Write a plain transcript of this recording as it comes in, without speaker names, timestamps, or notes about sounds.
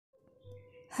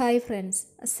Hi friends,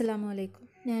 അസ്സലാമു അലൈക്കും.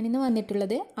 ഞാനിന്ന്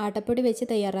വന്നിട്ടുള്ളത് ആട്ടപ്പൊടി വെച്ച്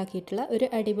തയ്യാറാക്കിയിട്ടുള്ള ഒരു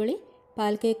അടിപൊളി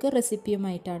പാൽ കേക്ക്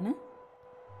റെസിപ്പിയുമായിട്ടാണ്.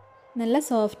 നല്ല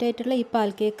സോഫ്റ്റ് ആയിട്ടുള്ള ഈ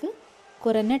പാൽ കേക്ക്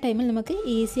കുറഞ്ഞ ടൈമിൽ നമുക്ക്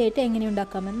ഈസി ആയിട്ട് എങ്ങനെ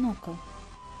ഉണ്ടാക്കാമെന്ന് നോക്കാം.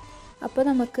 അപ്പോൾ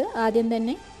നമുക്ക് ആദ്യം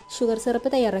തന്നെ ഷുഗർ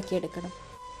സിറപ്പ് തയ്യാറാക്കിയെടുക്കണം.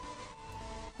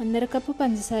 1.5 കപ്പ്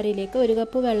പഞ്ചസാരയിലേക്ക് 1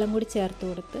 കപ്പ് വെള്ളം കൂടി ചേർത്ത്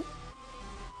കൊടുത്ത്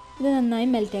ഇത് നന്നായി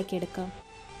മെൽറ്റാക്കിയെടുക്കാം.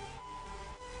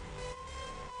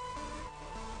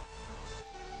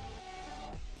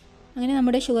 അങ്ങനെ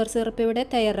നമ്മുടെ ഷുഗർ സിറപ്പ് ഇവിടെ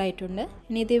തയ്യാറായിട്ടുണ്ട്.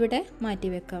 ഇനി ഇതിവിടെ മാറ്റി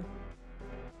വെക്കാം.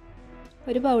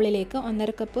 ഒരു ബൗളിലേക്ക്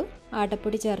 1.5 കപ്പ്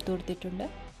ആട്ടപ്പൊടി ചേർത്ത് കൊടുത്തിട്ടുണ്ട്.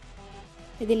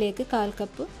 ഇതിലേക്ക് 1/4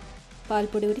 കപ്പ്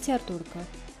പാൽപ്പൊടി കൂടി ചേർത്ത് കൊടുക്കാം.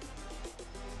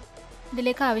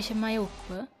 ഇതിലേക്ക് ആവശ്യമായ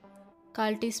ഉപ്പ്,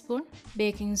 1/4 ടീസ്പൂൺ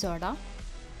ബേക്കിംഗ് സോഡ,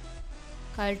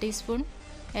 1/4 ടീസ്പൂൺ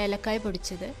ഏലക്കായ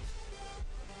പൊടിച്ചത്,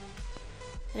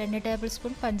 2 ടേബിൾ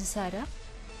സ്പൂൺ പഞ്ചസാര,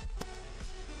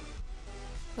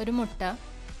 1 മുട്ട,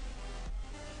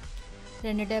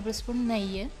 2 ടേബിൾ സ്പൂൺ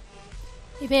നെയ്യ്,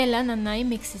 ഇവയെല്ലാം നന്നായി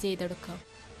മിക്സ് ചെയ്തെടുക്കാം.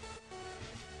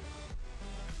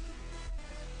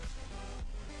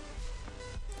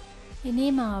 ഇനി ഈ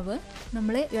മാവ്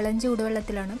നമ്മൾ ഇളം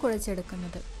ചൂടുവെള്ളത്തിലാണ്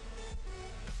കുഴച്ചെടുക്കുന്നത്.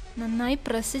 നന്നായി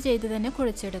പ്രസ് ചെയ്ത് തന്നെ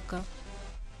കുഴച്ചെടുക്കാം.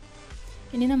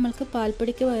 ഇനി നമ്മൾക്ക്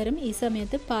പാൽപ്പൊടിക്ക് പകരം ഈ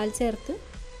സമയത്ത് പാൽ ചേർത്ത്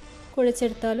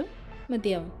കുഴച്ചെടുത്താലും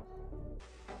മതിയാവും.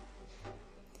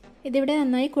 ഇതിവിടെ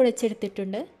നന്നായി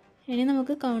കുഴച്ചെടുത്തിട്ടുണ്ട്. ഇനി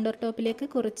നമുക്ക് കൗണ്ടർ ടോപ്പിലേക്ക്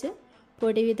കുറച്ച്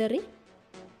പൊടി വിതറി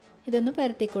ഇതൊന്ന്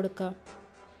പരത്തി കൊടുക്കാം.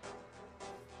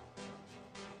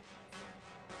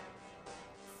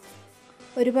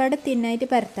 ഒരുപാട് തിന്നായിട്ട്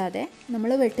പരത്താതെ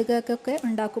നമ്മൾ വെട്ടുകേക്കൊക്കെ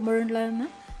ഉണ്ടാക്കുമ്പോഴുള്ള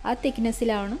ആ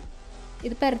തിക്നെസ്സിലാണ്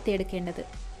ഇത് പരത്തിയെടുക്കേണ്ടത്.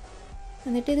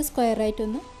 എന്നിട്ട് ഇത്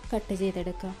സ്ക്വയറായിട്ടൊന്ന് കട്ട്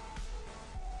ചെയ്തെടുക്കാം.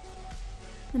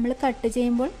 നമ്മൾ കട്ട്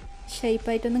ചെയ്യുമ്പോൾ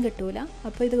ഷേപ്പായിട്ടൊന്നും കിട്ടൂല.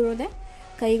 അപ്പോൾ ഇതുപോലെ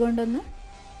കൈ കൊണ്ടൊന്ന്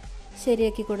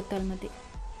ശരിയാക്കി കൊടുത്താൽ മതി.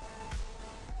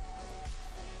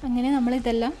 അങ്ങനെ നമ്മൾ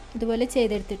ഇതെല്ലാം ഇതുപോലെ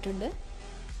ചെയ്തെടുത്തിട്ടുണ്ട്.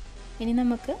 ഇനി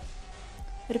നമുക്ക്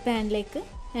ഒരു പാനിലേക്ക്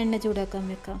എണ്ണ ചൂടാക്കാൻ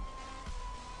വെക്കാം.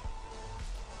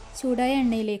 ചൂടായ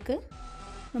എണ്ണയിലേക്ക്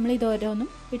നമ്മൾ ഇതോരോന്നും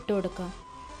ഇട്ട് കൊടുക്കാം.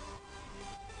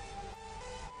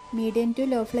 മീഡിയം ടു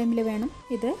ലോ ഫ്ലെയിമിൽ വേണം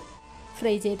ഇത്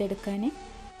ഫ്രൈ ചെയ്തെടുക്കാൻ.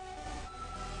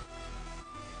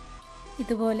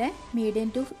 ഇതുപോലെ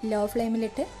മീഡിയം ടു ലോ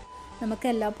ഫ്ലെയിമിലിട്ട് നമുക്ക്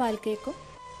എല്ലാ പാൽ കേക്കും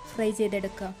ഫ്രൈ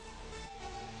ചെയ്തെടുക്കാം.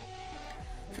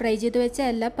 ഫ്രൈ ചെയ്ത് വെച്ച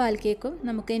എല്ലാ പാൽ കേക്കും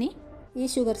നമുക്കിനി ഈ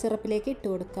ഷുഗർ സിറപ്പിലേക്ക് ഇട്ട്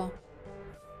കൊടുക്കാം.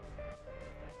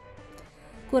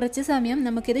 കുറച്ച് സമയം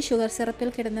നമുക്കിത് ഷുഗർ സിറപ്പിൽ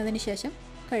കിടന്നതിന് ശേഷം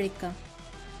കഴിക്കാം.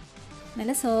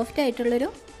 നല്ല സോഫ്റ്റ് ആയിട്ടുള്ളൊരു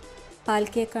പാൽ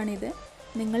കേക്കാണിത്.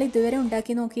 നിങ്ങൾ ഇതുവരെ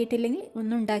ഉണ്ടാക്കി നോക്കിയിട്ടില്ലെങ്കിൽ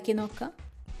ഒന്ന് ഉണ്ടാക്കി നോക്കാം.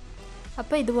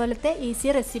 അപ്പോൾ ഇതുപോലത്തെ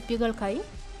ഈസി റെസിപ്പികൾക്കായി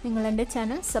നിങ്ങൾ എൻ്റെ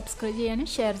ചാനൽ സബ്സ്ക്രൈബ് ചെയ്യാനും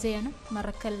ഷെയർ ചെയ്യാനും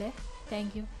മറക്കല്ലേ.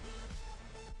 Thank you.